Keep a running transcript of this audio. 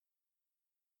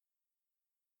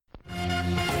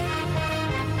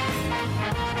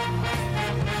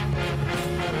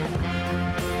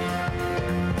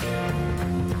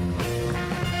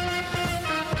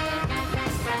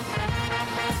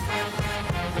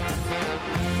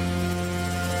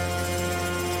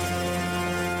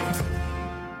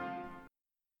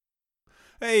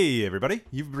Hey, everybody.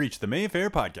 You've reached the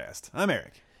Mayfair Podcast. I'm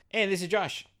Eric. And this is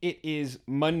Josh. It is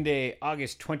Monday,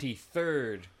 August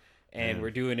 23rd, and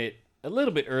we're doing it a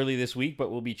little bit early this week,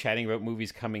 but we'll be chatting about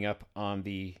movies coming up on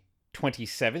the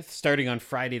 27th, starting on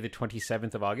Friday, the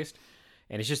 27th of August.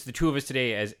 And it's just the two of us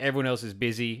today as everyone else is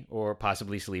busy or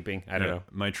possibly sleeping. I don't know.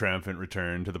 My triumphant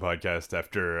return to the podcast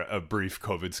after a brief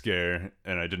COVID scare,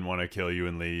 and I didn't want to kill you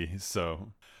and Lee,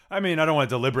 so... I mean, I don't want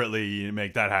to deliberately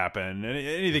make that happen.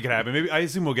 Anything can happen. Maybe I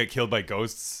assume we'll get killed by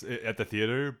ghosts at the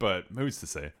theater, but who's to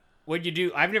say? What'd you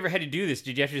do? I've never had to do this.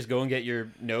 Did you have to just go and get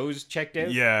your nose checked out?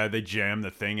 Yeah, they jam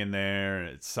the thing in there, and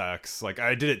it sucks. Like,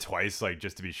 I did it twice, like,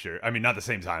 just to be sure. I mean, not the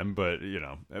same time, but, you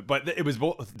know. But it was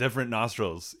both different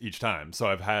nostrils each time, so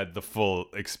I've had the full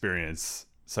experience,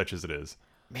 such as it is.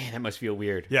 Man, that must feel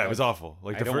weird. Yeah, it was awful.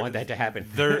 Like, I don't want that to happen.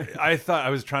 I thought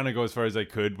I was trying to go as far as I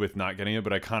could with not getting it,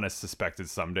 but I kind of suspected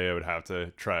someday I would have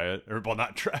to try it. Or, well,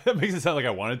 not try it. Makes it sound like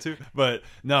I wanted to. But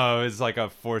no, it's like a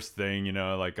forced thing, you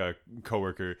know, like a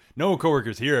coworker. No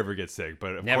coworkers here ever get sick,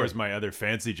 but of course, my other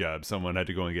fancy job, someone had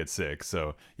to go and get sick.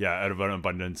 So, yeah, out of an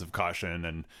abundance of caution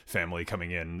and family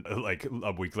coming in like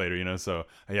a week later, you know. So,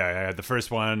 yeah, I had the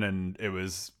first one, and it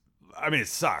was... I mean, it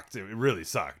sucked. It really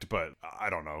sucked, but I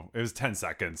don't know. It was 10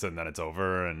 seconds and then it's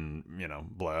over and, you know,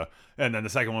 blah. And then the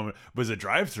second one was a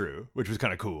drive-through, which was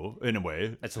kind of cool in a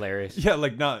way. That's hilarious. Yeah,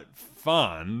 like not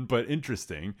fun, but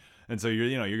interesting. And so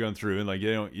you're going through and like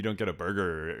you don't get a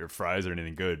burger or fries or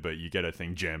anything good, but you get a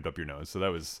thing jammed up your nose. So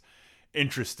that was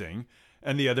interesting.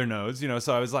 And the other nose, you know,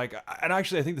 so I was like, and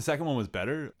actually I think the second one was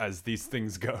better as these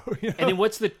things go. You know? And then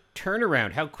what's the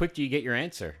turnaround? How quick do you get your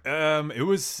answer? It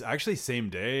was actually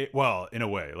same day. Well, in a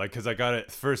way, like, cause I got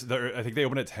it first, I think they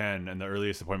opened at 10 and the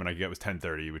earliest appointment I could get was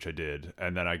 10:30, which I did.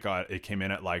 And then it came in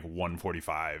at like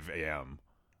 1:45 a.m.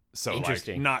 So like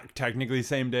not technically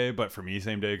same day, but for me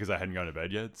same day because I hadn't gone to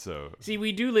bed yet. So see,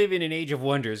 we do live in an age of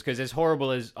wonders because as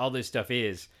horrible as all this stuff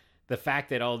is, the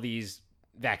fact that all these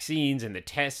vaccines and the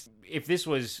tests, if this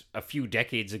was a few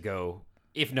decades ago,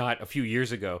 if not a few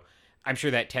years ago, I'm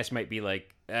sure that test might be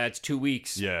like, it's 2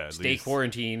 weeks. Yeah, stay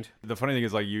quarantined. The funny thing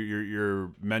is like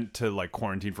you're meant to like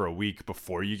quarantine for a week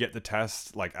before you get the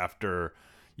test, like after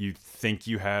you think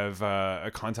you have a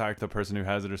contact the person who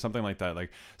has it or something like that.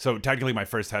 Like, so technically my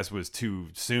first test was too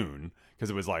soon because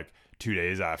it was like 2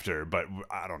 days after, but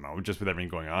I don't know, just with everything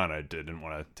going on, I didn't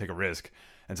want to take a risk.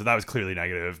 And so that was clearly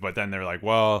negative, but then they're like,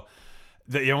 well,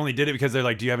 they only did it because they're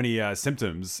like, do you have any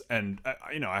symptoms? And,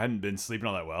 you know, I hadn't been sleeping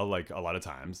all that well, like a lot of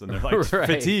times. And they're like, right.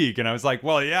 Fatigue. And I was like,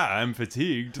 well, yeah, I'm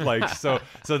fatigued. Like, so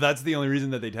that's the only reason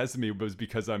that they tested me was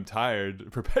because I'm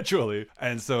tired perpetually.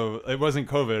 And so it wasn't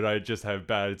COVID. I just have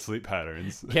bad sleep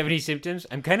patterns. Do you have any symptoms?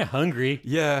 I'm kind of hungry.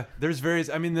 Yeah, there's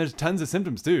tons of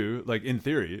symptoms too. Like in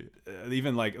theory,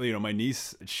 even like, you know, my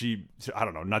niece, I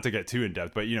don't know, not to get too in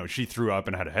depth, but, you know, she threw up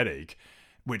and had a headache,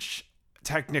 which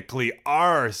technically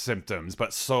are symptoms,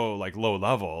 but so like low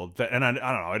level that, and I don't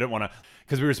know, I didn't want to,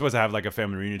 because we were supposed to have like a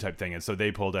family reunion type thing, and so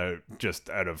they pulled out just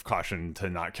out of caution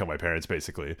to not kill my parents,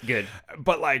 basically. Good.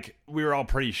 But like we were all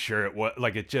pretty sure it was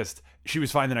like, she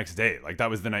was fine the next day. Like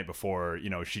that was the night before, you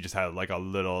know, she just had like a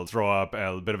little throw up,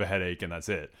 a bit of a headache, and that's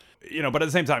it. You know, but at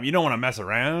the same time, you don't want to mess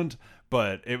around.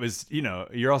 But it was, you know,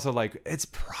 you're also like, it's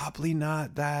probably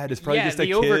not that. It's probably just a kid.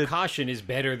 Yeah, the over caution is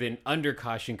better than under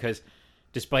caution because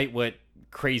despite what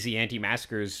crazy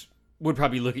anti-maskers would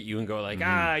probably look at you and go like,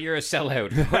 you're a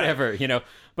sellout, whatever, you know.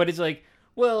 But it's like,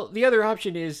 well, the other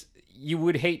option is you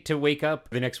would hate to wake up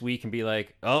the next week and be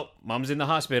like, oh, mom's in the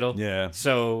hospital. Yeah.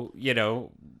 So, you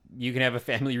know, you can have a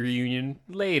family reunion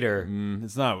later. It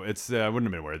wouldn't have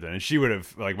been worth it. And she would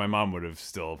have, like, my mom would have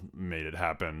still made it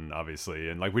happen, obviously.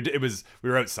 And like we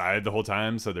were outside the whole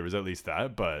time, so there was at least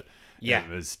that. But yeah, it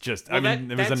was just, well, it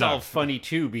was that's enough. All funny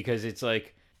too, because it's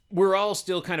like, we're all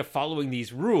still kind of following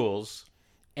these rules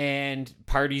and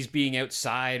parties being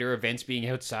outside or events being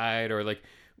outside, or like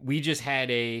we just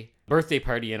had a birthday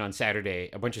party in on Saturday,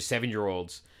 a bunch of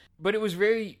 7-year-olds, but it was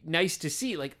very nice to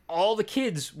see like all the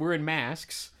kids were in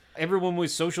masks. Everyone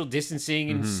was social distancing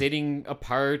and sitting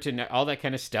apart and all that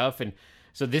kind of stuff. And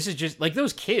so this is just like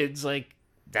those kids, like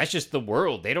that's just the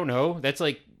world. They don't know. That's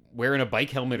like wearing a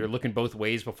bike helmet or looking both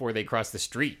ways before they cross the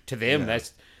street. To them,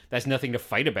 that's nothing to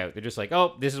fight about. They're just like,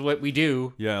 oh, this is what we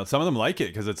do. Yeah, some of them like it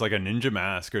because it's like a ninja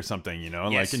mask or something, you know?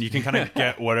 Yes. Like, and you can kind of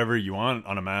get whatever you want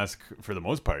on a mask for the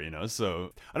most part, you know?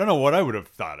 So I don't know what I would have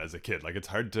thought as a kid. Like, it's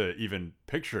hard to even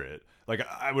picture it. Like,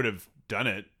 I would have done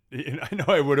it. I know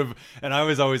I would have, and I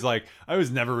was always like, I was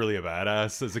never really a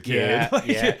badass as a kid. Yeah,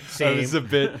 like, same. I was a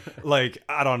bit like,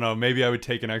 I don't know, maybe I would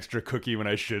take an extra cookie when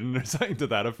I shouldn't or something to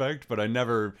that effect, but I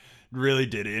never really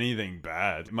did anything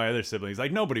bad. My other siblings,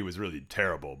 like nobody was really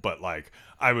terrible, but like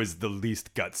I was the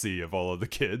least gutsy of all of the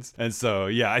kids. And so,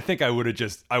 yeah, I think I would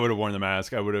have worn the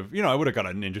mask. I would have, I would have got a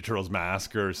Ninja Turtles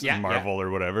mask or some Marvel or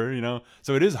whatever,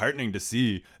 So it is heartening to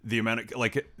see the amount of,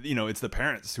 like, it's the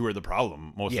parents who are the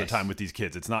problem most of the time with these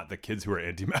kids. It's not the kids who are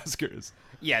anti-maskers.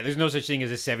 Yeah, there's no such thing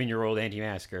as a 7-year-old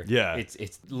anti-masker. Yeah.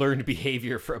 It's learned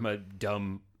behavior from a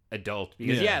dumb adult.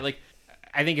 Because, like,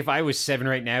 I think if I was 7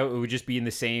 right now, it would just be in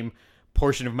the same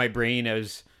portion of my brain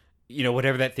as,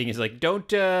 whatever that thing is. Like,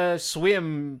 don't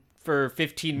swim for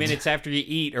 15 minutes after you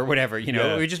eat or whatever, it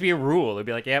would just be a rule. It'd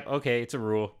be like, yep, okay, it's a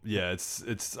rule. Yeah,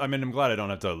 I mean, I'm glad I don't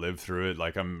have to live through it.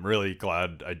 Like, I'm really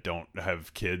glad I don't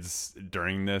have kids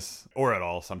during this or at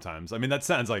all sometimes. I mean, that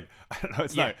sounds like, I don't know,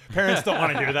 it's not, parents don't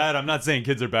want to hear that. I'm not saying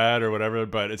kids are bad or whatever,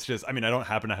 but it's just, I mean, I don't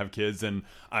happen to have kids, and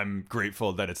I'm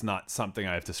grateful that it's not something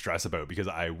I have to stress about, because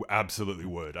I absolutely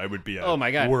would. I would be a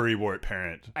worrywart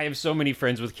parent. I have so many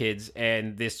friends with kids,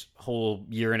 and this whole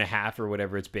year and a half or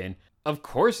whatever it's been, of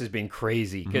course, has been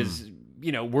crazy because,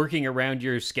 working around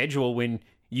your schedule when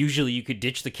usually you could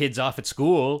ditch the kids off at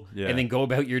school and then go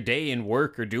about your day and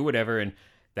work or do whatever. And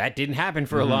that didn't happen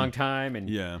for a long time.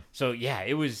 And so,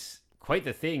 it was quite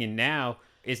the thing. And now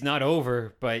it's not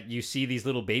over, but you see these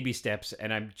little baby steps,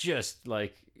 and I'm just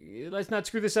like, let's not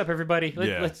screw this up, everybody.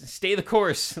 Let's stay the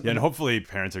course. Yeah, and hopefully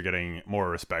parents are getting more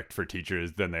respect for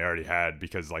teachers than they already had,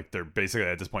 because like they're basically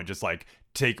at this point just like,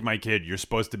 take my kid. You're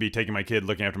supposed to be taking my kid,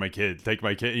 looking after my kid. Take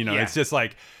my kid. It's just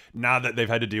like, now that they've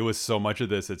had to deal with so much of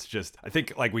this, it's just, I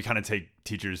think like we kind of take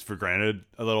teachers for granted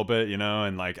a little bit,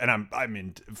 and like, and I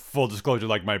mean, full disclosure,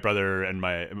 like my brother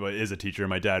is a teacher.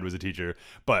 My dad was a teacher,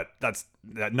 but that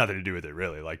nothing to do with it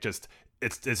really. Like just,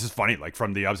 it's just funny. Like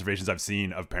from the observations I've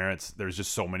seen of parents, there's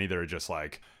just so many that are just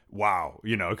like, wow,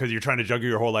 because you're trying to juggle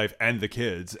your whole life and the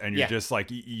kids, and you're just like,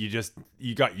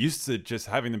 you got used to just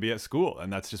having them be at school,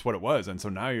 and that's just what it was. And so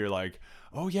now you're like,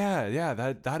 oh yeah,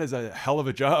 that is a hell of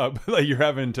a job. Like you're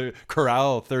having to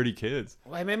corral 30 kids.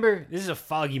 Well, I remember, this is a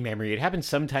foggy memory. It happened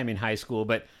sometime in high school,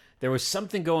 but there was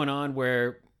something going on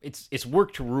where it's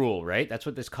work to rule, right? That's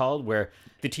what this called, where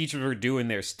the teachers were doing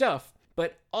their stuff,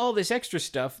 but all this extra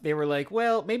stuff, they were like,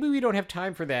 well, maybe we don't have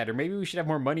time for that, or maybe we should have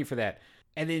more money for that.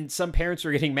 And then some parents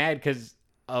were getting mad because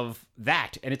of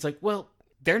that. And it's like, well,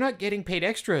 they're not getting paid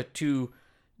extra to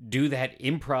do that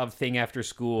improv thing after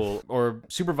school, or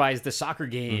supervise the soccer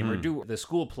game, or do the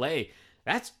school play.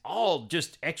 That's all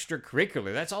just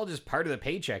extracurricular. That's all just part of the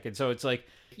paycheck. And so it's like,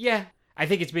 yeah, I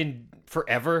think it's been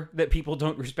forever that people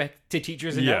don't respect the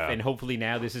teachers enough. Yeah. And hopefully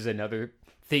now this is another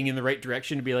thing in the right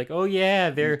direction to be like, oh yeah,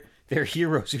 they're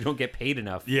heroes who don't get paid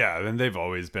enough. Yeah, and they've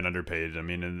always been underpaid. I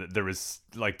mean, and there was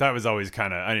like, that was always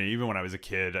kind of, I mean, even when I was a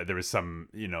kid, there was some,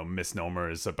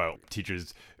 misnomers about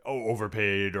teachers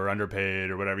overpaid or underpaid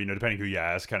or whatever, depending who you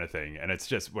ask, kind of thing. And it's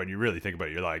just, when you really think about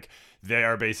it, you're like, they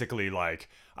are basically like,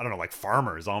 I don't know, like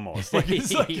farmers almost. Like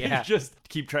it's like you just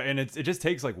keep trying, and it just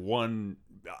takes like one,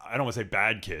 I don't want to say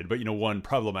bad kid, but one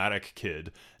problematic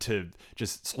kid to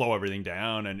just slow everything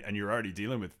down, and you're already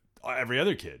dealing with every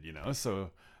other kid,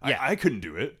 so I couldn't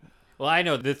do it. Well, I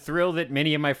know the thrill that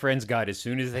many of my friends got as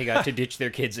soon as they got to ditch their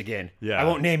kids again. Yeah. I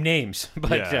won't name names,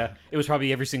 but it was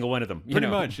probably every single one of them. Pretty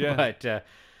much, yeah.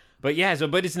 But yeah,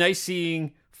 but it's nice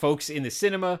seeing folks in the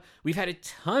cinema. We've had a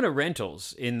ton of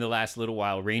rentals in the last little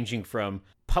while, ranging from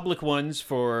public ones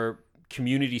for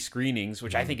community screenings,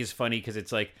 which I think is funny because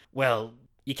it's like, well,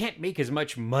 you can't make as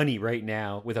much money right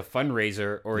now with a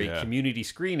fundraiser or a community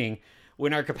screening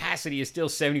when our capacity is still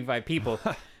 75 people.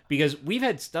 Because we've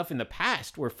had stuff in the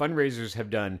past where fundraisers have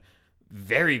done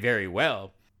very, very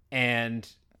well and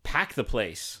pack the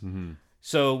place. Mm-hmm.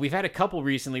 So we've had a couple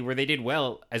recently where they did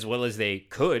well as they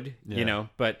could,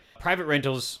 but private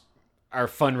rentals are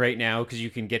fun right now because you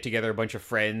can get together a bunch of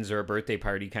friends or a birthday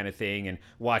party kind of thing and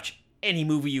watch any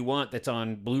movie you want that's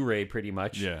on Blu-ray pretty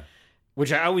much. Yeah.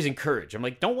 Which I always encourage. I'm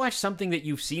like, don't watch something that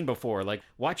you've seen before. Like,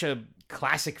 watch a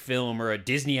classic film or a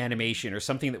Disney animation or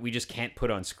something that we just can't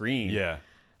put on screen. Yeah.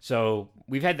 So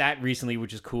we've had that recently,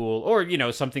 which is cool. Or,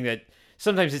 something that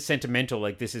sometimes it's sentimental.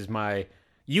 Like, this is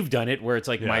you've done it where it's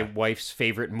like my wife's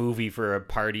favorite movie for a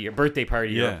party, a birthday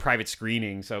party or a private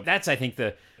screening. So that's, I think,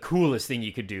 the coolest thing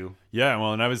you could do. Yeah,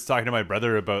 well, and I was talking to my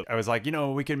brother about, I was like,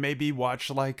 we can maybe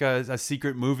watch like a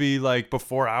secret movie like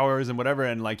before hours and whatever,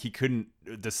 and like he couldn't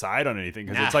decide on anything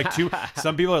because it's like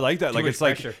some people are like that, like it's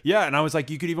pressure. Like and I was like,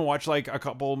 you could even watch like a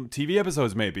couple TV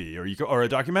episodes maybe, or a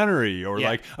documentary, or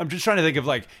like, I'm just trying to think of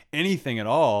like anything at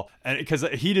all, and because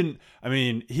he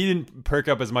didn't perk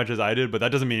up as much as I did, but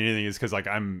that doesn't mean anything, is because like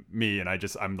I'm me and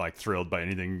I'm like thrilled by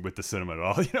anything with the cinema at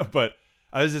all, but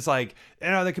I was just like,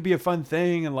 that could be a fun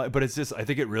thing, and like, but it's just, I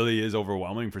think it really is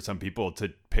overwhelming for some people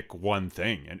to pick one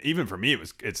thing, and even for me,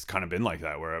 it's kind of been like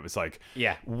that, where it was like,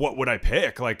 Yeah. what would I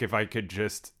pick? Like, if I could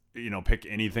just, pick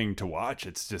anything to watch,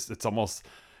 it's almost.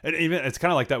 And even it's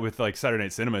kind of like that with like Saturday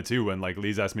Night Cinema too. When like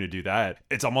Lee's asked me to do that,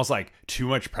 it's almost like too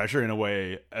much pressure in a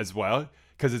way as well.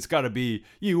 Because it's got to be,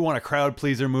 you want a crowd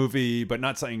pleaser movie, but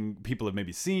not something people have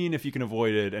maybe seen if you can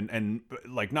avoid it, and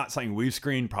like not something we've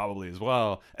screened probably as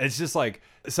well. And it's just like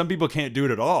some people can't do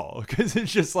it at all, because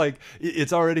it's just like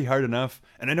it's already hard enough.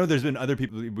 And I know there's been other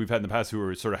people we've had in the past who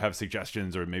are sort of have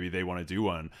suggestions, or maybe they want to do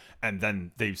one, and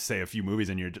then they say a few movies,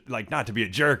 and you're like, not to be a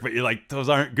jerk, but you're like, those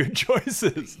aren't good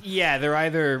choices. Yeah, they're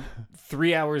either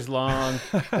 3 hours long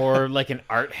or like an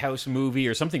art house movie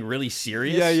or something really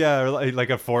serious. Yeah, or like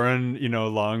a foreign,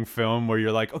 long film where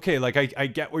you're like, okay, like I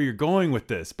get where you're going with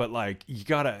this, but like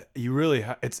you really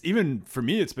it's even for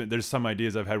me, there's some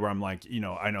ideas I've had where I'm like,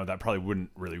 I know that probably wouldn't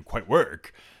really quite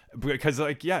work, because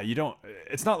like,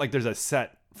 it's not like there's a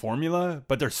set formula,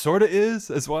 but there sort of is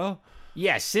as well.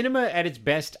 Yeah, cinema at its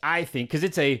best, I think, because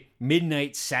it's a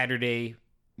midnight Saturday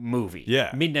movie.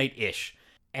 Yeah. Midnight-ish.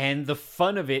 And the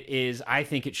fun of it is, I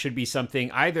think it should be something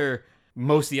either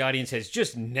most of the audience has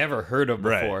just never heard of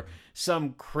before, Right.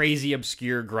 some crazy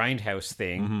obscure grindhouse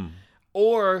thing,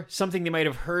 or something they might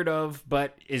have heard of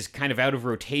but is kind of out of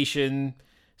rotation,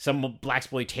 some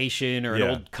blaxploitation or an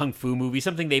old kung fu movie,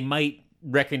 something they might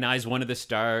recognize one of the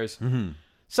stars,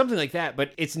 something like that.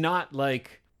 But it's not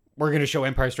like we're going to show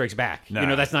Empire Strikes Back.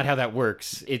 Nah. That's not how that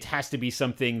works. It has to be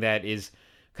something that is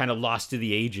kind of lost to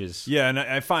the ages. Yeah, and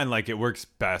I find like it works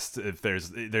best if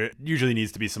there usually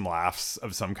needs to be some laughs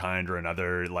of some kind or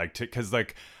another, like, because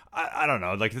like I don't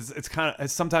know, like it's kind of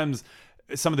sometimes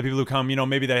some of the people who come,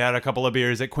 maybe they had a couple of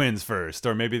beers at Quinn's first,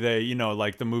 or maybe they,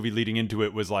 like the movie leading into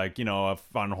it was like, a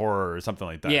fun horror or something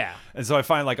like that. Yeah. And so I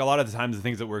find like a lot of the times the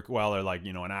things that work well are like,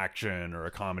 an action or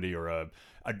a comedy or a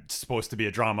supposed to be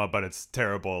a drama, but it's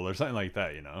terrible or something like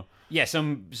that, Yeah,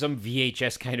 some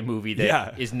VHS kind of movie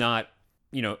that is not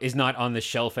on the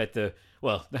shelf at the.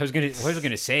 Well, what was I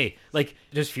gonna say? Like,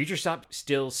 does Future Stop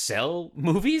still sell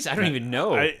movies? I don't even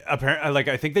know.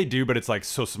 I think they do, but it's like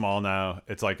so small now.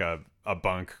 It's like a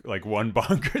bunk, like one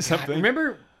bunk or something. I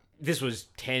remember this was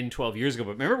 10, 12 years ago,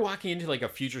 but remember walking into like a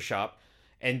Future Shop,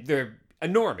 and they're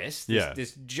enormous.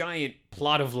 This giant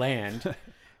plot of land,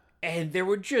 and there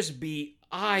would just be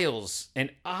aisles and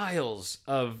aisles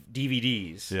of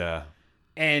DVDs. Yeah.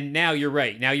 And now you're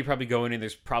right. Now you probably go in and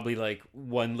there's probably like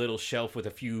one little shelf with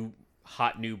a few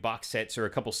hot new box sets or a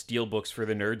couple steel books for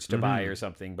the nerds to buy or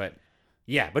something. But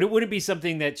yeah, but it wouldn't be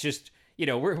something that's just,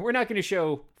 we're not going to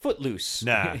show Footloose.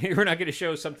 Nah. We're not going to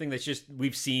show something that's just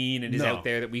we've seen and is out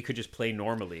there that we could just play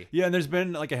normally. Yeah, and there's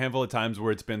been like a handful of times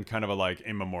where it's been kind of a like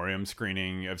in memoriam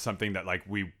screening of something that like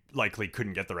we likely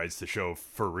couldn't get the rights to show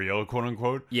for real, quote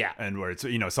unquote. Yeah. And where it's,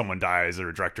 someone dies or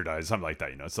a director dies, something like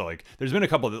that, So like there's been a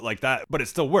couple that like that, but it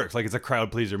still works. Like it's a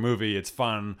crowd pleaser movie. It's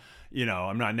fun.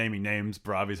 I'm not naming names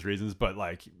for obvious reasons, but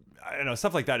like,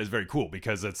 stuff like that is very cool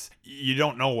because you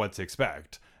don't know what to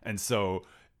expect. And so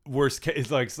worst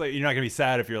case, like you're not gonna be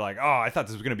sad if you're like, oh, I thought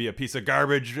this was gonna be a piece of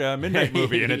garbage midnight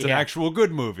movie, and it's an actual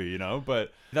good movie,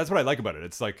 But that's what I like about it.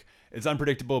 It's like it's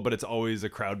unpredictable, but it's always a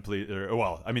crowd pleaser.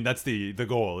 Well, I mean, that's the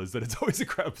goal, is that it's always a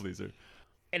crowd pleaser.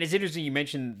 And it's interesting you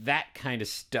mentioned that kind of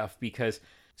stuff because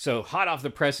so hot off the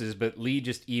presses, but Lee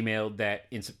just emailed that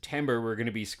in September we're going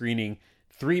to be screening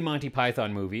 3 Monty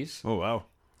Python movies. Oh wow!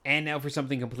 And now for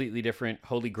something completely different,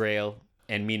 Holy Grail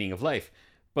and Meaning of Life.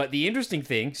 But the interesting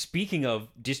thing, speaking of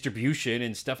distribution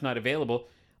and stuff not available,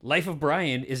 Life of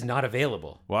Brian is not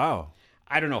available. Wow.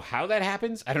 I don't know how that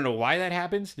happens. I don't know why that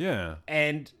happens. Yeah.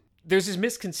 And there's this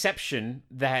misconception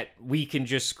that we can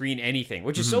just screen anything,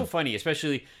 which is so funny,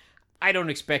 especially I don't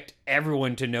expect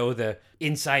everyone to know the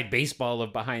inside baseball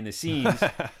of behind the scenes.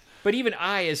 But even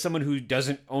I, as someone who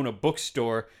doesn't own a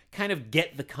bookstore, kind of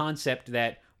get the concept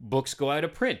that books go out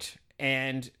of print.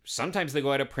 And sometimes they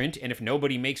go out of print, and if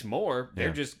nobody makes more,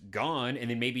 they're just gone.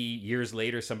 And then maybe years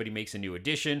later, somebody makes a new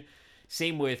edition.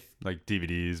 Same with... like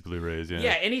DVDs, Blu-rays,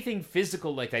 Yeah, anything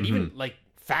physical like that. Even like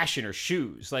fashion or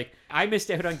shoes. Like, I missed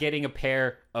out on getting a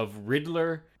pair of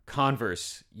Riddler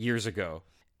Converse years ago.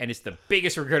 And it's the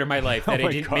biggest regret of my life that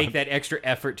I didn't make that extra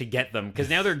effort to get them. Because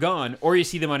now they're gone, or you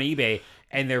see them on eBay,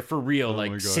 and they're for real,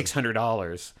 like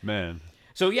 $600. Man.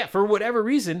 So yeah, for whatever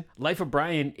reason, Life of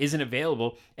Brian isn't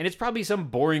available. And it's probably some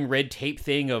boring red tape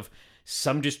thing of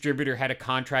some distributor had a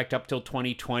contract up till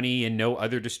 2020 and no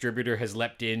other distributor has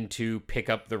leapt in to pick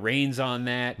up the reins on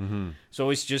that. So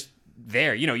it's just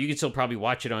there. You can still probably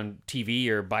watch it on TV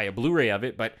or buy a Blu-ray of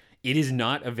it, but it is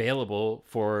not available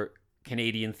for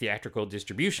Canadian theatrical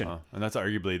distribution. And that's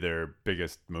arguably their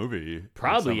biggest movie.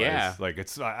 Probably, yeah. Like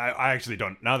I actually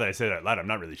don't. Now that I say that out loud, I'm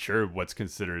not really sure what's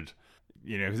considered.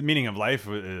 Because Meaning of Life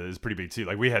is pretty big too.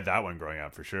 Like we had that one growing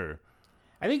up for sure.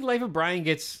 I think Life of Brian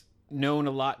gets known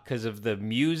a lot because of the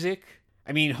music.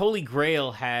 I mean, Holy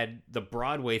Grail had the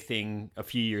Broadway thing a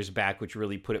few years back, which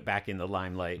really put it back in the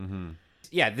limelight.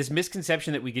 Yeah, this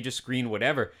misconception that we could just screen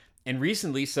whatever. And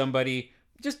recently somebody,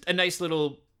 just a nice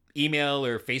little email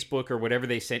or Facebook or whatever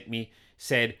they sent me,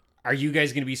 said, are you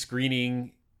guys going to be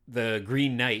screening The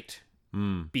Green Knight?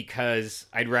 Because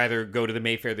I'd rather go to the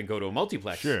Mayfair than go to a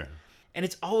multiplex. Sure. And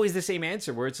it's always the same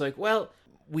answer where it's like, well,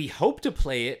 we hope to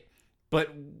play it, but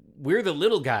we're the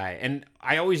little guy. And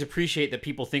I always appreciate that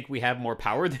people think we have more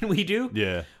power than we do.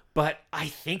 Yeah. But I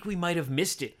think we might have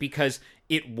missed it because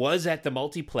it was at the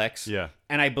multiplex. Yeah.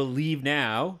 And I believe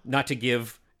now, not to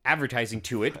give advertising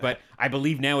to it, but I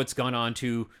believe now it's gone on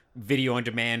to video on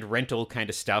demand rental kind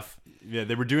of stuff. Yeah,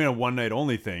 they were doing a one night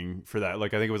only thing for that.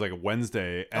 Like I think it was like a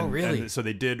Wednesday. And, really? And so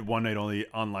they did one night only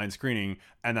online screening,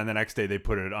 and then the next day they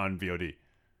put it on VOD.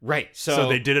 Right. So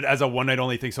they did it as a one night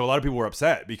only thing. So a lot of people were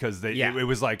upset because Yeah. it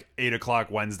was like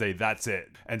 8:00 Wednesday. That's it.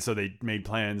 And so they made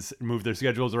plans, moved their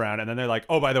schedules around, and then they're like,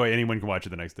 oh, by the way, anyone can watch it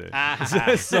the next day.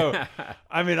 So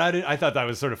I mean, I thought that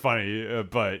was sort of funny,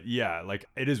 but yeah, like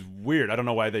it is weird. I don't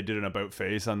know why they did an about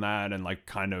face on that and like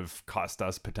kind of cost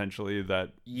us potentially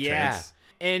that chance.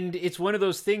 And it's one of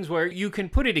those things where you can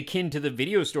put it akin to the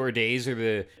video store days or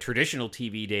the traditional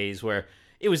TV days where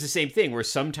it was the same thing where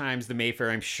sometimes the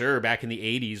Mayfair, I'm sure back in the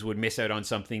 80s, would miss out on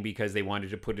something because they wanted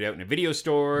to put it out in a video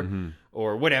store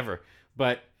or whatever.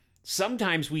 But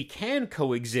sometimes we can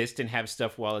coexist and have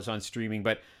stuff while it's on streaming,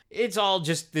 but it's all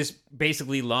just this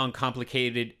basically long,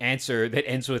 complicated answer that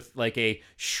ends with like a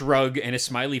shrug and a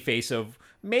smiley face of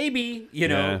maybe, you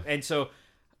know? And so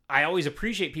I always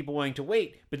appreciate people wanting to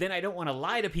wait, but then I don't want to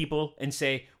lie to people and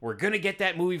say, we're going to get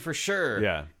that movie for sure.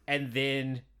 Yeah. And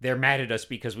then they're mad at us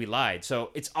because we lied.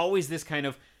 So it's always this kind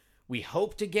of, we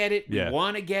hope to get it, we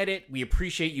want to get it, we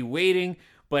appreciate you waiting,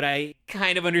 but I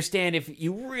kind of understand if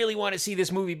you really want to see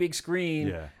this movie big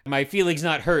screen, my feelings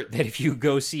not hurt that if you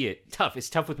go see it. It's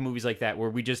tough with movies like that where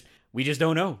we just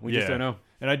don't know. We just don't know.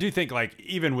 And I do think, like,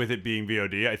 even with it being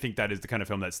VOD, I think that is the kind of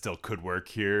film that still could work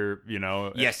here, you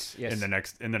know? Yes. In the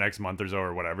next month or so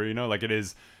or whatever, you know? Like, it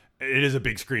is a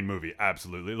big screen movie,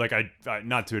 absolutely. Like, I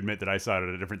not to admit that I saw it at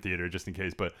a different theater just in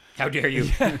case, but... How dare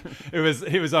you?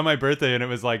 It was on my birthday, and it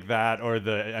was like that or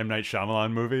the M. Night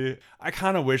Shyamalan movie. I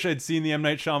kind of wish I'd seen the M.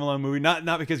 Night Shyamalan movie,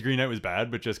 not because Green Knight was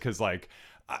bad, but just because, like,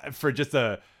 for just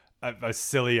a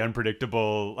silly,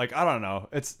 unpredictable, like, I don't know.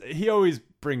 He always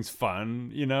brings fun,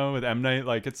 you know, with M. Night.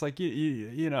 Like, it's like,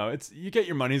 you know, you get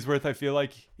your money's worth, I feel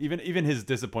like. Even his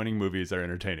disappointing movies are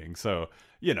entertaining. So,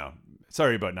 you know,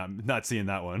 sorry about not seeing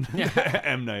that one.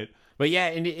 M. Night. But yeah,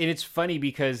 and it's funny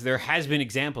because there has been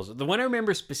examples. The one I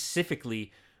remember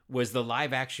specifically was the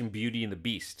live action Beauty and the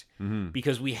Beast.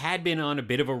 Because we had been on a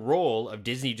bit of a roll of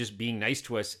Disney just being nice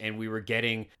to us, and we were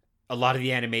getting a lot of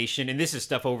the animation, and this is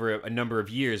stuff over a number of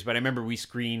years, but I remember we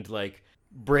screened like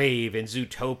Brave and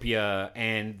Zootopia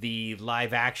and the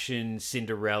live action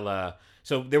Cinderella.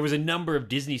 So there was a number of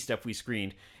Disney stuff we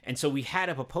screened. And so we had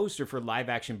up a poster for live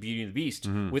action Beauty and the Beast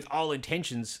with all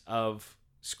intentions of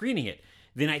screening it.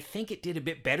 Then I think it did a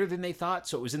bit better than they thought,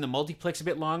 so it was in the multiplex a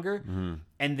bit longer.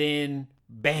 And then,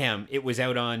 bam, it was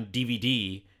out on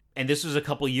DVD. And this was a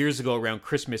couple years ago around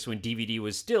Christmas when DVD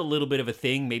was still a little bit of a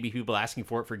thing, maybe people asking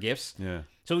for it for gifts. Yeah.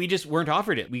 So we just weren't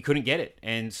offered it. We couldn't get it.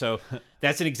 And so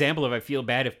that's an example of I feel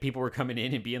bad if people were coming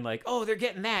in and being like, oh, they're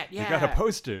getting that. Yeah. They got a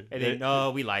poster. And then,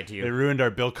 no, we lied to you. They ruined our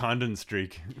Bill Condon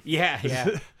streak.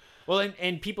 Yeah. Well,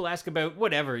 and people ask about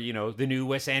whatever, you know, the new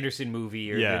Wes Anderson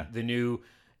movie or the new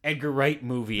Edgar Wright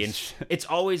movie. And it's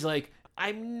always like,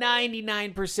 I'm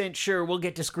 99% sure we'll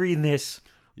get to screen this,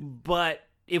 but...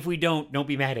 if we don't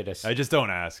be mad at us. I just don't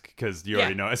ask because you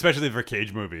already know, especially for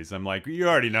Cage movies. I'm like, you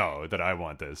already know that I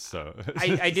want this. So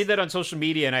I did that on social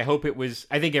media, and I hope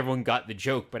I think everyone got the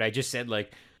joke, but I just said,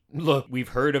 like, look, we've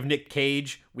heard of Nick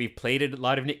Cage. We've played a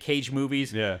lot of Nick Cage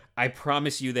movies. Yeah. I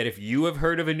promise you that if you have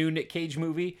heard of a new Nick Cage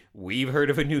movie, we've heard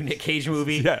of a new Nick Cage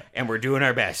movie, and we're doing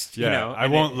our best. Yeah. You know? I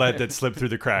won't let that slip through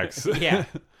the cracks. Yeah.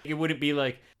 It wouldn't be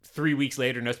like 3 weeks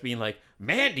later and us being like,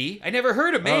 Mandy? I never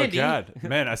heard of Mandy. Oh, God.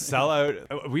 Man, a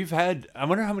sellout. We've had, I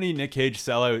wonder how many Nick Cage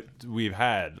sellout we've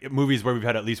had. Movies where we've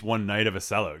had at least one night of a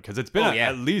sellout. Because it's been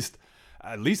at least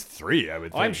 3, I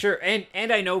would think. Oh, I'm sure.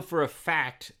 And I know for a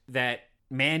fact that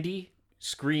Mandy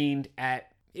screened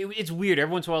at, it's weird.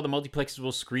 Every once in a while, the multiplexes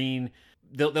will screen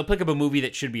they'll pick up a movie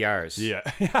that should be ours. Yeah.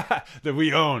 That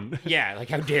we own. Yeah, like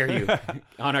how dare you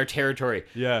on our territory.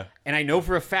 Yeah. And I know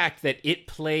for a fact that it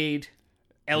played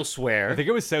elsewhere. I think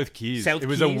it was South Keys. South It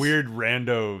was a Keys. weird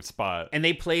rando spot. And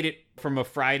they played it from a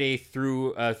Friday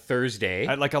through a Thursday.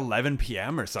 At like 11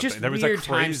 p.m. or something. Just There was weird like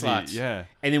time crazy. slots. Yeah.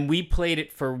 And then we played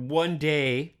it for one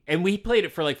day. And we played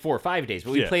it for like 4 or 5 days.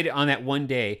 But we Yeah. played it on that one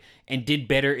day and did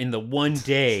better in the one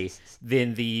day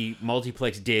than the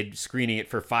multiplex did screening it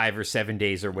for 5 or 7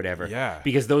 days or whatever. Yeah.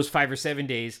 Because those 5 or 7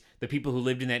 days, the people who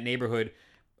lived in that neighborhood,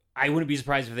 I wouldn't be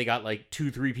surprised if they got like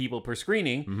 2-3 people per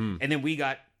screening. And then we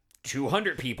got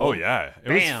 200 people. Oh yeah, it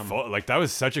Bam. was full. Like that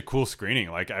was such a cool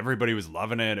screening. Like everybody was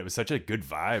loving it. It was such a good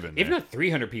vibe. In If there. not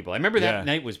 300 people. I remember that Yeah.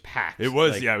 night was packed. It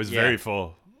was. Like, Yeah, it was very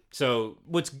full. So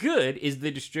what's good is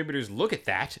the distributors look at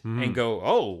that Mm-hmm. and go,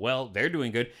 oh, well, they're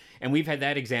doing good. And we've had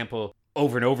that example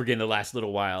over and over again the last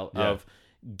little while Yeah. of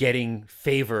getting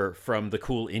favor from the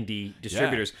cool indie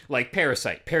distributors. Like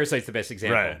Parasite. Parasite's the best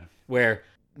example. Right. Where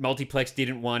Multiplex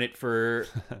didn't want it for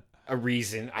a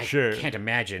reason. I Sure. can't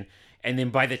imagine. And then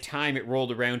by the time it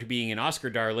rolled around to being an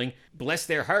Oscar darling, bless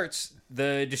their hearts,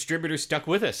 the distributor stuck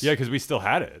with us. Yeah, because we still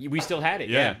had it. We still had it,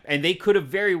 Yeah. yeah. And they could have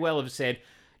very well have said,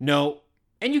 no.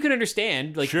 And you can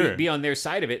understand, like, Sure. be on their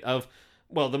side of it of,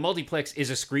 well, the multiplex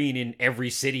is a screen in every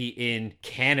city in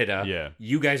Canada. Yeah.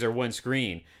 You guys are one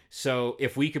screen. So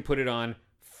if we could put it on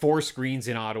 4 screens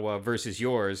in Ottawa versus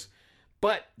yours,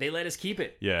 but they let us keep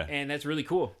it. Yeah. And that's really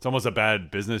cool. It's almost a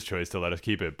bad business choice to let us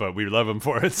keep it, but we love them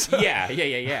for it. So.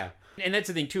 Yeah. And that's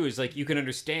the thing, too, is, like, you can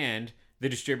understand the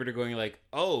distributor going, like,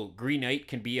 oh, Green Knight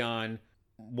can be on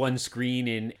one screen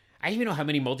in... I don't even know how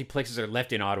many multiplexes are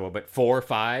left in Ottawa, but 4 or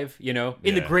 5, you know,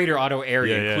 in the Yeah. greater Ottawa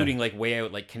area, Yeah, yeah. including like way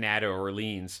out like Canada or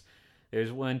Orleans.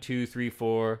 There's 1, 2, 3,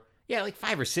 4, yeah, like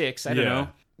 5 or 6. I don't Yeah. know.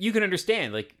 You can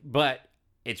understand, like, but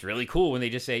it's really cool when they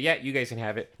just say, yeah, you guys can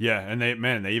have it. Yeah, and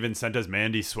they even sent us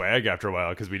Mandy swag after a while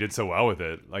because we did so well with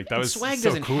it. Like that And was swag so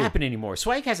doesn't cool. happen anymore.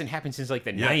 Swag hasn't happened since like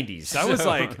the 90s. That was so-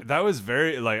 like that was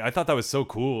very like I thought that was so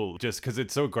cool just because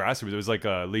it's so grassroots. It was like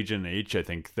Legion H, I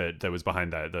think that was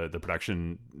behind that the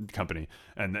production company,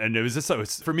 and it was just so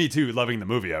for me too. Loving the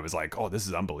movie, I was like, oh, this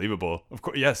is unbelievable. Of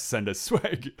course, yes, send us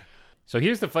swag. So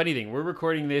here's the funny thing. We're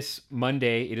recording this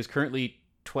Monday. It is currently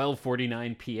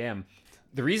 12:49 p.m.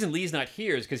 The reason Lee's not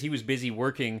here is because he was busy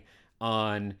working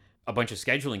on a bunch of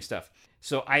scheduling stuff.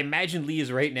 So I imagine Lee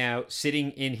is right now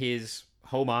sitting in his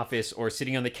home office or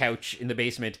sitting on the couch in the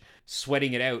basement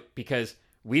sweating it out because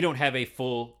we don't have a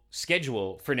full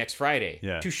schedule for next Friday.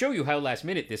 Yeah. To show you how last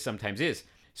minute this sometimes is.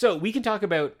 So we can talk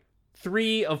about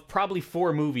 3 of probably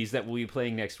 4 movies that we'll be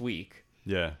playing next week.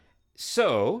 Yeah,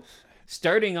 So,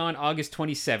 starting on August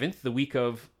 27th, the week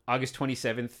of August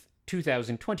 27th,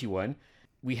 2021,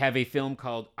 we have a film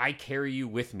called I Carry You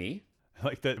With Me.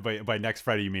 like that. By next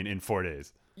Friday, you mean in 4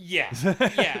 days? Yeah,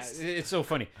 it's so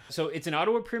funny. So, it's an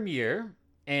Ottawa premiere,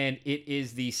 and it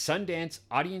is the Sundance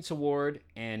Audience Award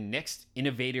and Next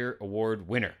Innovator Award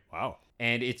winner. Wow.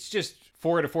 And it's just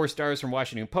 4 out of 4 stars from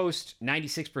Washington Post,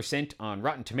 96% on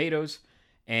Rotten Tomatoes,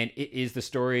 and it is the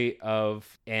story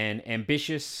of an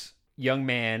ambitious young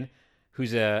man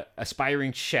who's a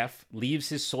aspiring chef, leaves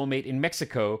his soulmate in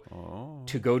Mexico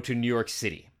to go to New York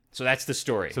City. So that's the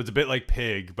story. So it's a bit like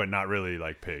Pig, but not really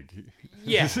like Pig.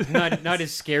 Yeah, not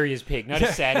as scary as Pig, not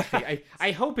as sad as Pig.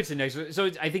 I hope it's a nice.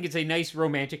 So I think it's a nice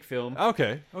romantic film.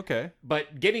 Okay.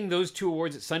 But getting those 2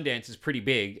 awards at Sundance is pretty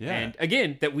big. Yeah. And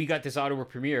again, that we got this Ottawa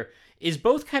premiere is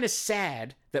both kind of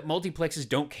sad that multiplexes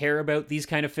don't care about these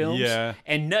kind of films. Yeah.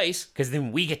 And nice because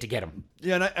then we get to get them.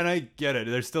 Yeah, and I get it.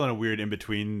 They're still in a weird in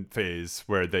between phase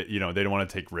where they don't want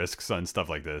to take risks on stuff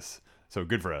like this. So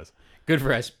good for us. Good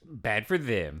for us, bad for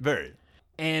them. Very.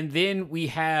 And then we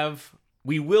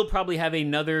will probably have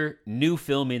another new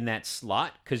film in that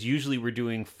slot because usually we're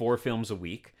doing 4 films a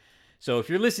week. So if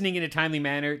you're listening in a timely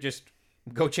manner, just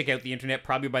go check out the internet.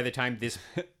 Probably by the time this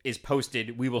is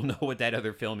posted, we will know what that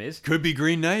other film is. Could be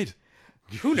Green Knight.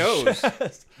 Who knows?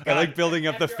 I like building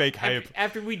up the fake hype.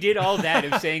 After we did all that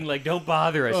of saying, like, don't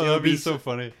bother us. Oh, it'll that'd be so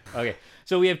funny. Okay.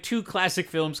 So we have 2 classic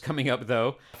films coming up,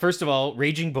 though. First of all,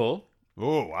 Raging Bull.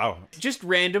 Oh, wow. Just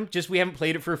random. Just we haven't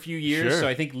played it for a few years. Sure. So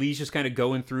I think Lee's just kind of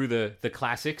going through the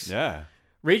classics. Yeah.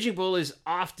 Raging Bull is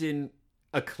often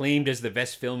acclaimed as the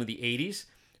best film of the 80s,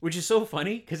 which is so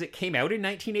funny because it came out in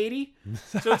 1980.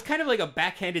 So it's kind of like a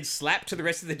backhanded slap to the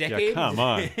rest of the decade. come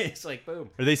on. It's like, boom.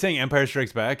 Are they saying Empire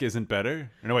Strikes Back isn't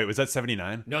better? No, wait, was that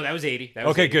 79? No, that was 80. That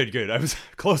was Okay, 80. good. I was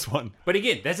close one. But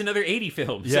again, that's another 80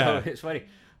 film. Yeah. So it's funny.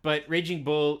 But Raging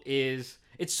Bull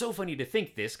it's so funny to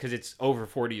think this because it's over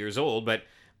 40 years old, but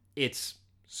it's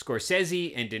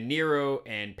Scorsese and De Niro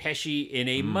and Pesci in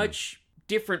a much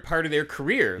different part of their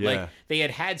career. Yeah. Like they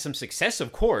had some success,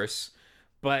 of course,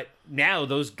 but now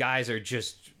those guys are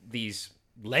just these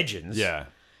legends. Yeah.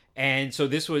 And so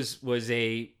this was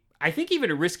I think even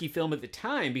a risky film at the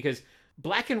time, because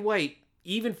black and white,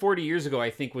 even 40 years ago, I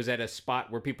think was at a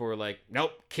spot where people were like,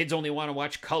 nope, kids only want to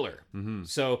watch color. Mm-hmm.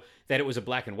 So that it was a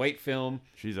black and white film.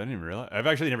 Jeez, I didn't even realize. I've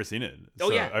actually never seen it. Oh,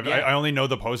 So yeah, I only know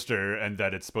the poster and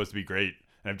that it's supposed to be great.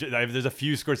 And there's a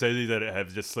few Scorsese that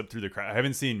have just slipped through the crack. I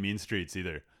haven't seen Mean Streets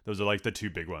either. Those are like the two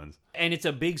big ones. And it's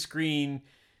a big screen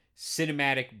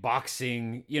cinematic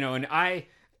boxing, and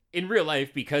in real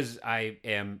life, because I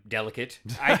am delicate,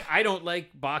 I don't like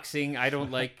boxing. I don't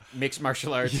like mixed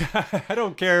martial arts. Yeah, I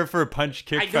don't care for punch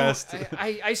kick fest.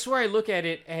 I swear I look at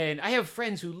it, and I have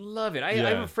friends who love it. I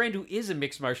have a friend who is a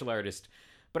mixed martial artist,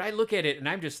 but I look at it and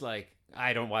I'm just like,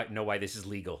 I don't know why this is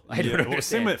legal. I don't understand.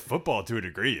 Same with football to a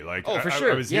degree. Like, for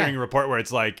sure. I was hearing a report where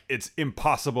it's like it's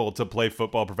impossible to play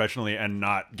football professionally and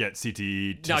not get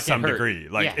CTE to some degree.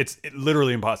 Like, it's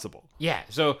literally impossible. Yeah.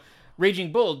 So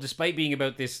Raging Bull, despite being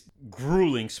about this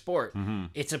grueling sport,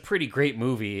 it's a pretty great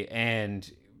movie and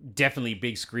definitely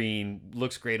big screen.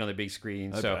 Looks great on the big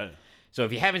screen. So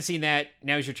if you haven't seen that,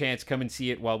 now's your chance. Come and see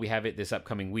it while we have it this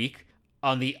upcoming week.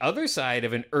 On the other side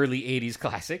of an early 80s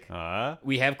classic,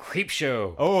 we have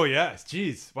Creepshow. Oh, yes.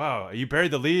 Jeez. Wow. You buried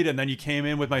the lead, and then you came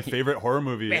in with my favorite horror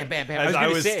movie. Bam, bam, bam. As I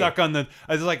was stuck on I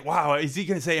was like, wow, is he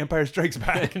going to say Empire Strikes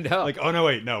Back? No. Like, oh, no,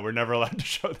 wait. No, we're never allowed to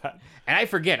show that. And I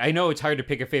forget. I know it's hard to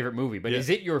pick a favorite movie, but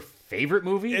is it your favorite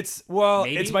movie? It's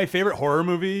my favorite horror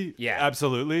movie. Yeah.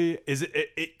 Absolutely.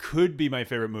 It could be my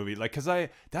favorite movie. Like, because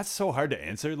that's so hard to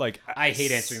answer. Like, I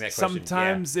hate answering that question.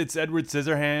 Sometimes it's Edward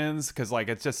Scissorhands, because, like,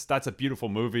 that's a beautiful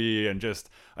movie, and just,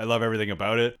 I love everything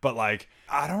about it. But, like,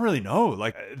 I don't really know.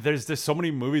 Like, there's so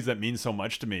many movies that mean so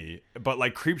much to me. But,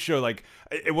 like, Creepshow, like,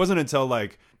 it wasn't until,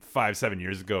 like, 5-7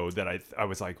 years ago that I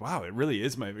was like, wow, it really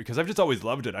is because I've just always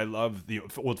loved it. I love the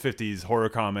old 50s horror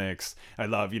comics. I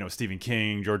love, Stephen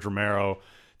King, George Romero,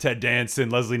 Ted Danson,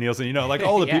 Leslie Nielsen, like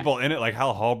all the people in it, like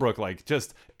Hal Holbrook, like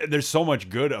just there's so much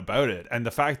good about it. And the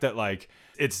fact that like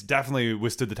it's definitely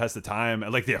withstood the test of time,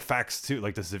 and like the effects too,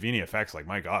 like the Savini effects, like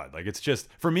my God, like it's just,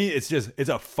 for me, it's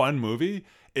a fun movie.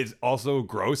 It's also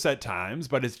gross at times,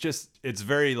 but it's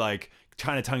very like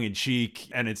kind of tongue in cheek,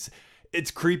 and it's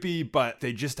creepy, but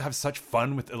they just have such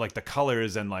fun with like the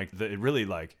colors, and like it really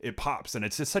like it pops, and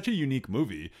it's just such a unique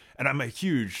movie. And I'm a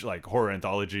huge like horror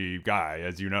anthology guy,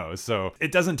 as you know, so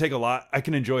it doesn't take a lot. I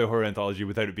can enjoy a horror anthology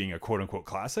without it being a quote unquote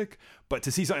classic, but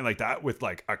to see something like that with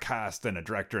like a cast and a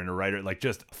director and a writer like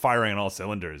just firing on all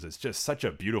cylinders, it's just such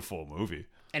a beautiful movie.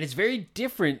 And it's very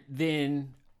different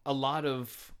than a lot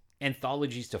of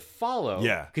anthologies to follow.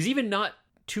 Yeah, because even not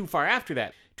too far after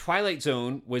that, Twilight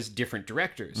Zone was different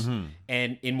directors.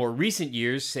 And in more recent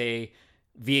years, say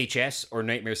VHS or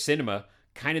Nightmare Cinema,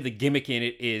 kind of the gimmick in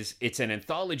it is it's an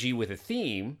anthology with a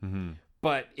theme,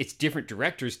 but it's different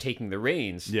directors taking the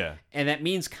reins. Yeah. And that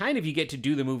means kind of you get to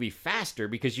do the movie faster,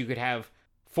 because you could have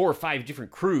 4 or 5 different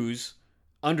crews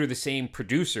under the same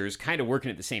producers kind of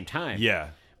working at the same time. Yeah.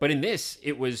 But in this,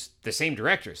 it was the same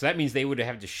director. So that means they would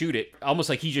have to shoot it almost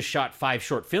like he just shot 5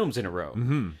 short films in a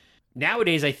row.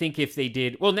 Nowadays, I think if they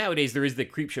did... Well, nowadays there is the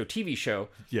Creepshow TV show,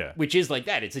 which is like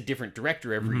that. It's a different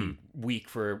director every week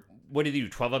for... What did they do?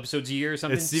 12 episodes a year or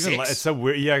something? It's even it's so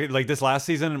weird. Yeah, like this last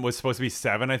season was supposed to be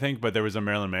 7, I think, but there was a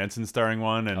Marilyn Manson starring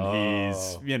one, and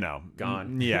he's,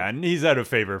 gone. Yeah, and he's out of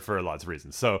favor for lots of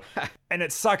reasons. So, and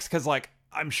it sucks because, like,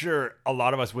 I'm sure a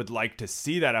lot of us would like to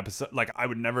see that episode. Like, I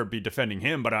would never be defending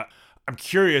him, but I'm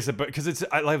curious about, because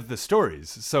I love the stories.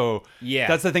 So yeah,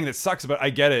 that's the thing that sucks. But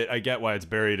I get it. I get why it's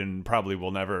buried and probably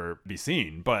will never be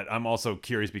seen. But I'm also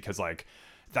curious because like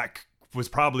that was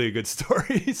probably a good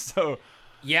story. So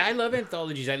yeah, I love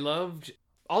anthologies. I loved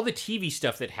all the TV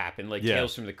stuff that happened, like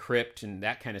Tales from the Crypt and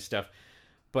that kind of stuff.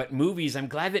 But movies, I'm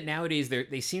glad that nowadays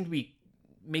they seem to be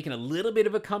making a little bit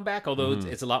of a comeback, although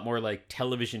it's a lot more like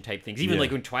television type things. Even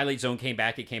like when Twilight Zone came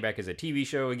back, it came back as a TV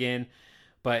show again.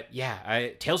 But yeah,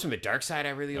 Tales from the Dark Side, I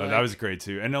really like. That was great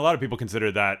too. And a lot of people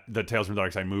consider that the Tales from the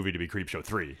Dark Side movie to be Creepshow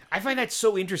 3. I find that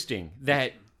so interesting,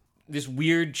 that this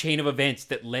weird chain of events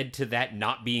that led to that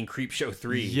not being Creepshow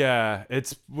 3. Yeah,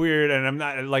 it's weird, and I'm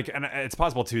not like, and it's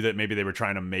possible too that maybe they were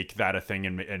trying to make that a thing,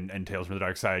 and Tales from the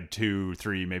Dark Side 2,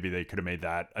 3, maybe they could have made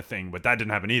that a thing, but that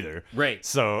didn't happen either. Right.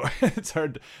 So it's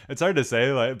hard to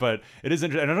say, like, but it is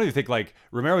interesting. And I don't even think like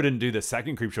Romero didn't do the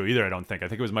second Creepshow either. I don't think. I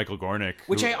think it was Michael Gornick,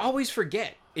 which I always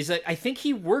forget. is that I think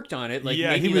he worked on it. Like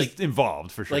yeah, maybe he was like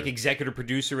involved for sure. like executive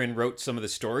producer and wrote some of the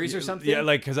stories or something. Yeah,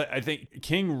 like because I think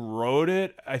King wrote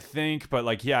it, I think, but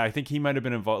like yeah, I think he might have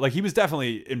been involved. Like he was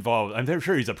definitely involved. I'm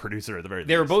sure he's a producer at the very least.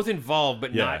 They were both involved,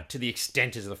 but Yeah. not to the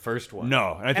extent as the first one.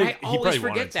 No, and I And think I he always probably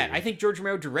forget wanted that. to. I think George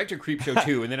Romero directed Creepshow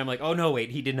 2, and then I'm like, oh no,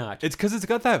 wait, he did not. It's because it's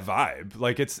got that vibe.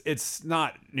 Like it's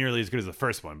not nearly as good as the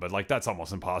first one, but like that's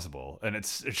almost impossible. And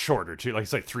it's shorter too. Like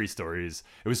it's like 3 stories.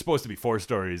 It was supposed to be 4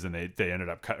 stories, and they ended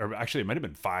up or actually it might have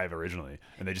been 5 originally,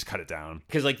 and they just cut it down.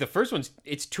 Because like the first one's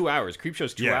it's 2 hours.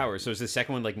 Creepshow's 2 Yeah. hours. So is the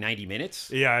second one like 90 minutes?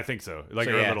 Yeah, I think so. Like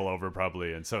So, or a yeah. little over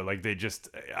probably. And so like they just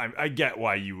I get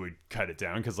why you would cut it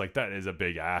down because like that is a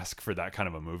big ask for that kind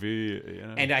of a movie. You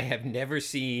know? And I have never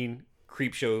seen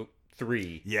Creepshow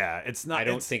 3. yeah, it's not. I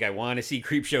don't it's- think I want to see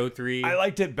Creepshow 3. I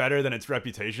liked it better than its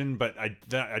reputation, but I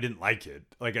didn't like it.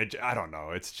 Like I don't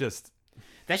know. It's just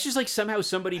That's just like somehow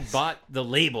somebody bought the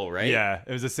label, right? yeah.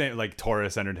 It was the same like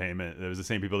Taurus Entertainment. It was the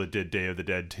same people that did Day of the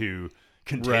Dead 2,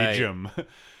 Contagium,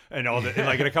 and all the and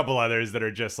like and a couple others that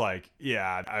are just like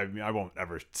yeah. I won't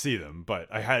ever see them, but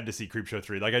I had to see Creepshow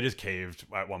 3. Like I just caved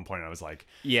at one point. I was like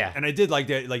Yeah. and I did like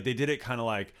that. Like they did it kind of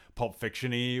like Pulp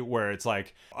Fiction-y, where it's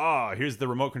like, oh, here's the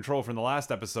remote control from the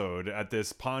last episode at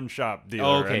this pawn shop dealer,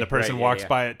 Oh, okay. and the person Right, yeah, walks yeah.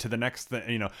 by it to the next thing,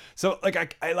 you know. So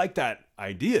like I like that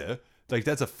idea. Like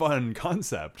that's a fun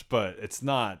concept, but it's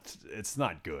not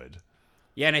good.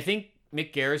 Yeah, and I think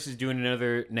Mick Garris is doing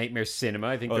another Nightmare Cinema.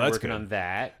 I think Oh, they're that's working good. on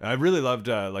that. I really loved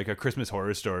like A Christmas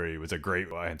Horror Story was a great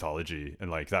anthology, and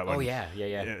like that one. Oh yeah.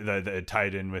 That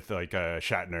tied in with like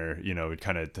Shatner, you know, it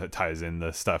kind of ties in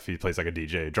the stuff. He plays like a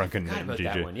DJ, drunken Forgot about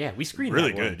DJ. that one. Yeah, we screened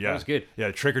Really that one. good, yeah. That was good.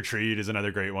 Yeah, Trick or Treat is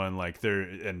another great one. Like there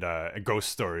and Ghost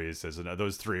Stories is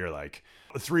those 3 are like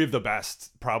 3 of the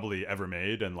best probably ever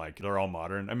made, and like they're all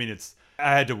modern. I mean,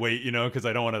 I had to wait, you know, because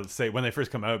I don't want to say when they first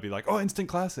come out, be like, oh, instant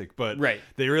classic. But Right.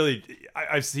 they really,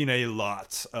 I've seen a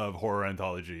lot of horror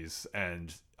anthologies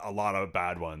and a lot of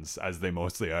bad ones, as they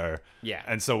mostly are. Yeah.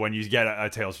 And so when you get a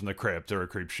Tales from the Crypt or a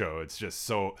Creep Show, it's just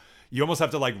so you almost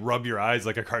have to like rub your eyes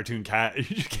like a cartoon cat. You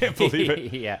just can't believe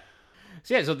it. Yeah.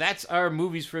 So that's our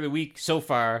movies for the week so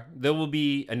far. There will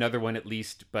be another one at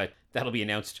least, but that'll be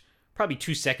announced probably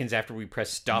 2 seconds after we press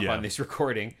stop Yeah. on this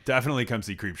recording. Definitely come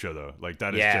see Creep Show though. Like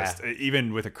that is Yeah. just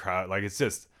even with a crowd. Like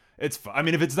it's fun. I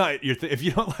mean, if it's not your if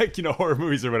you don't like horror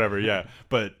movies or whatever, yeah.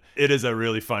 But it is a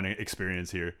really fun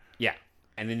experience here. Yeah.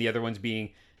 And then the other ones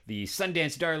being the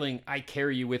Sundance Darling, I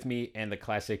Carry You With Me, and the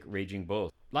classic Raging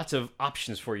Bull. Lots of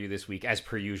options for you this week, as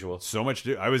per usual. So much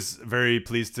to do. I was very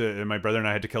pleased to. My brother and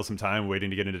I had to kill some time waiting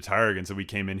to get into Targ, and so we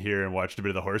came in here and watched a bit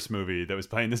of the horse movie that was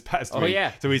playing this past week.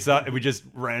 yeah. So we just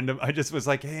random. I just was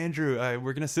like, "Hey Andrew,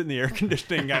 we're gonna sit in the air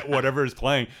conditioning at whatever is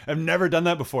playing." I've never done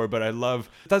that before, but I love.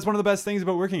 That's one of the best things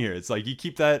about working here. It's like you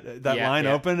keep that Yeah, line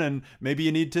yeah. open, and maybe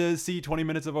you need to see 20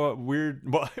 minutes of a weird.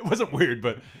 Well, it wasn't weird,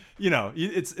 but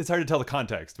it's hard to tell the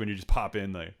context when you just pop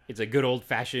in like. It's a good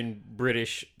old-fashioned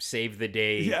British save the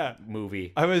day Yeah.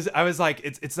 movie. I was like,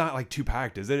 it's not like too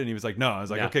packed, is it? And he was like, no. I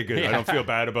was like, No. okay, good. I Yeah. don't feel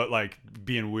bad about like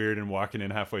being weird and walking in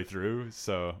halfway through.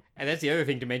 So And that's the other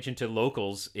thing to mention to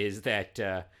locals is that,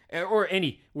 or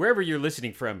wherever you're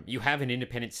listening from, you have an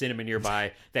independent cinema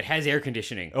nearby that has air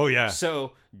conditioning. Oh, yeah.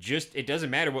 So it doesn't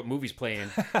matter what movie's playing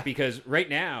because right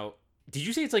now, did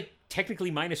you say it's like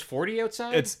technically minus 40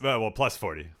 outside? it's well plus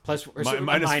 40. plus or Mi- so-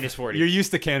 minus 40. You're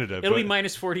used to Canada. It'll be but-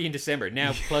 minus 40 in December.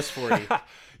 Now plus 40.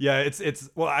 Yeah, it's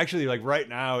well actually like right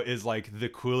now is like the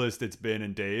coolest it's been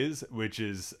in days, which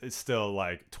is it's still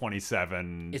like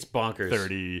 27. It's bonkers.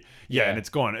 30. Yeah, Yeah. and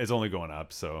it's only going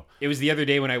up. So It was the other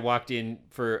day when I walked in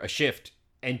for a shift,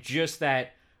 and just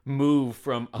that move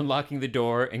from unlocking the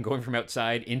door and going from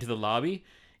outside into the lobby,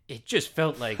 it just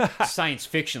felt like science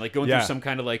fiction, like going Yeah. through some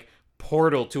kind of like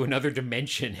portal to another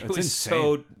dimension. It It's was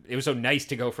insane. it was so nice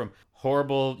to go from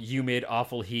horrible, humid,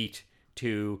 awful heat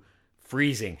to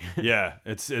freezing. yeah,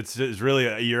 it's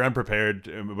really you're unprepared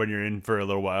when you're in for a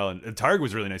little while. And Targ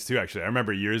was really nice too. Actually, I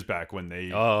remember years back when they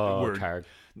were Targ.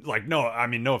 like, no, I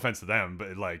mean no offense to them,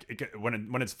 but like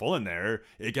when it's full in there,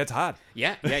 it gets hot.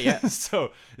 Yeah.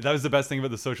 So that was the best thing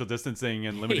about the social distancing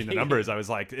and limiting the numbers. I was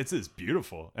like, this is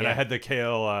beautiful, and I Yeah. had the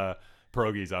kale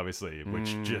pierogies, obviously,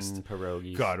 which just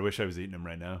pierogies. God, I wish I was eating them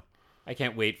right now. I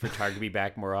can't wait for Targ to be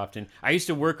back more often. I used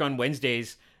to work on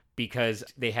Wednesdays because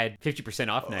they had 50%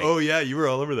 off night. Oh yeah, you were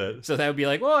all over that. So that would be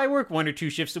like, well, I work 1 or 2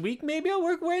 shifts a week. Maybe I'll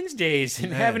work Wednesdays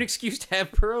and have an excuse to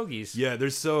have pierogies. Yeah,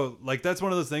 there's so like that's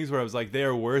one of those things where I was like, they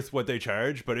are worth what they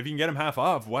charge, but if you can get them half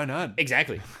off, why not?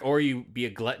 Exactly. Or you be a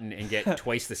glutton and get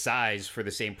twice the size for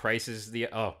the same price as the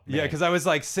Yeah, because I was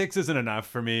like, 6 isn't enough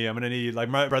for me. I'm gonna need like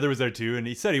my brother was there too, and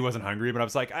he said he wasn't hungry, but I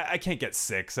was like, I can't get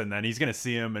 6, and then he's gonna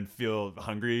see him and feel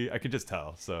hungry. I could just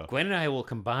tell. So Gwen and I will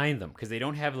combine them because they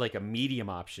don't have like a medium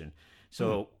option.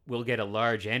 So we'll get a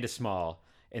large and a small,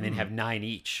 and then have 9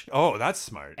 each. oh, that's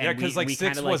smart. And Yeah, because like we 6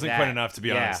 kinda like wasn't that. quite enough, to be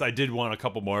Yeah. honest. I did want a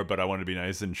couple more, but I wanted to be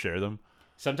nice and share them.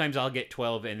 Sometimes I'll get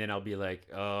 12, and then I'll be like,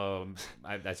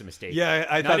 that's a mistake. Yeah,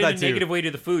 I Not thought in that a too. negative way to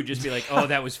the food, just be like, oh,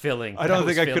 that was filling. I don't That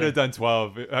was think I could have filling. done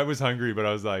 12. I was hungry, but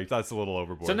I was like, that's a little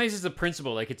overboard. Sometimes it's the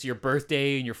principle, like it's your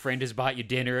birthday and your friend has bought you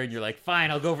dinner, and you're like,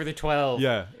 fine, I'll go for the 12.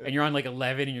 Yeah. And you're on like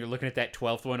 11, and you're looking at that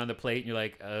 12th one on the plate, and you're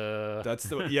like, That's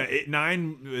the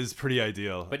 9 is pretty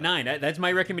ideal. But 9, that's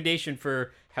my recommendation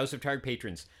for House of Targ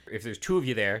patrons. If there's 2 of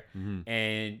you there,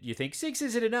 and you think 6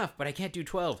 isn't enough, but I can't do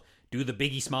 12, do the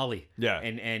Biggie Smalley. Yeah.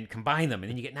 And combine them, and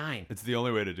then you get 9. It's the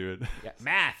only way to do it. Yeah,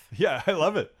 math. Yeah, I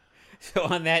love it. So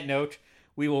on that note,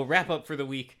 we will wrap up for the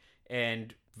week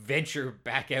and venture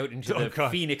back out into the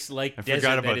God. Phoenix-like I forgot desert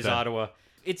that about is that. Ottawa.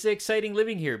 It's exciting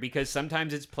living here because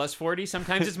sometimes it's plus 40,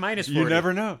 sometimes it's minus 40. You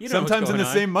never know. You know what's Sometimes in going the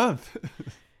on. same month.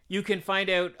 You can find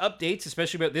out updates,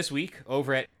 especially about this week,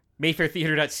 over at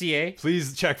mayfairtheater.ca.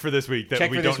 Please check for this week that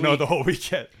Check we for this don't know week. the whole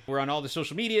week yet. We're on all the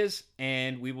social medias,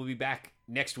 and we will be back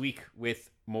next week with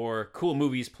more cool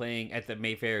movies playing at the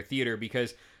Mayfair Theater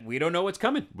because we don't know what's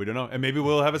coming. We don't know. And maybe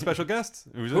we'll have a special guest.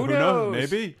 Who knows?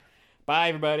 Maybe. Bye,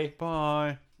 everybody.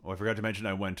 Bye. Oh, I forgot to mention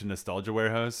I went to Nostalgia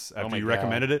Warehouse after my you God.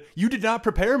 recommended it. You did not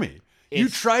prepare me. You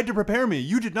It's- tried to prepare me.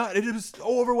 You did not. It was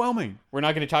so overwhelming. We're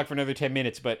not going to talk for another 10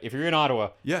 minutes, but if you're in Ottawa,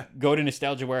 Yeah. go to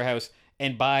Nostalgia Warehouse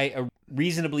and buy a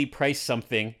reasonably priced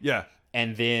something Yeah.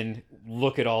 and then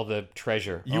look at all the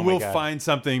treasure. You Oh my will God. find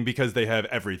something because they have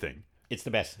everything. It's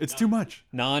the best. It's too much.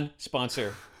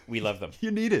 Non-sponsor. We love them.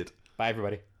 You need it. Bye,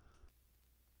 everybody.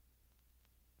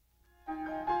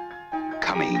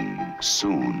 Coming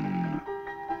soon.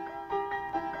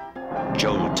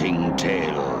 Jolting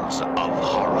tales of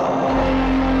horror.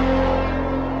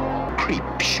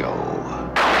 Creep Show.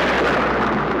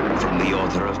 From the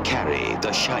author of Carrie,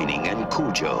 The Shining, and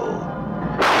Cujo.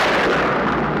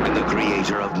 And the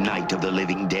creator of Night of the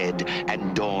Living Dead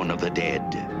and Dawn of the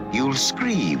Dead. You'll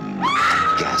scream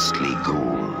at ghastly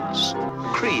ghouls,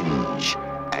 cringe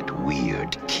at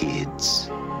weird kids,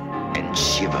 and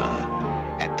shiver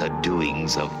at the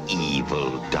doings of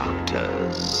evil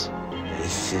doctors.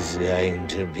 This is going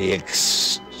to be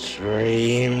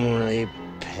extremely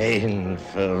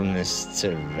painful,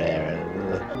 Mr.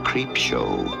 Verrill. Creep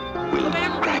Show will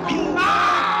grab you,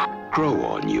 grow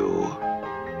on you,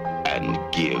 and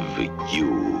give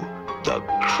you the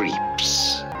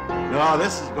creeps. No,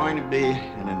 this is going to be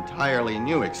an entirely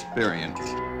new experience.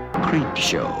 Creep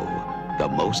Show, the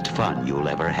most fun you'll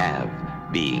ever have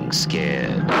being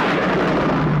scared.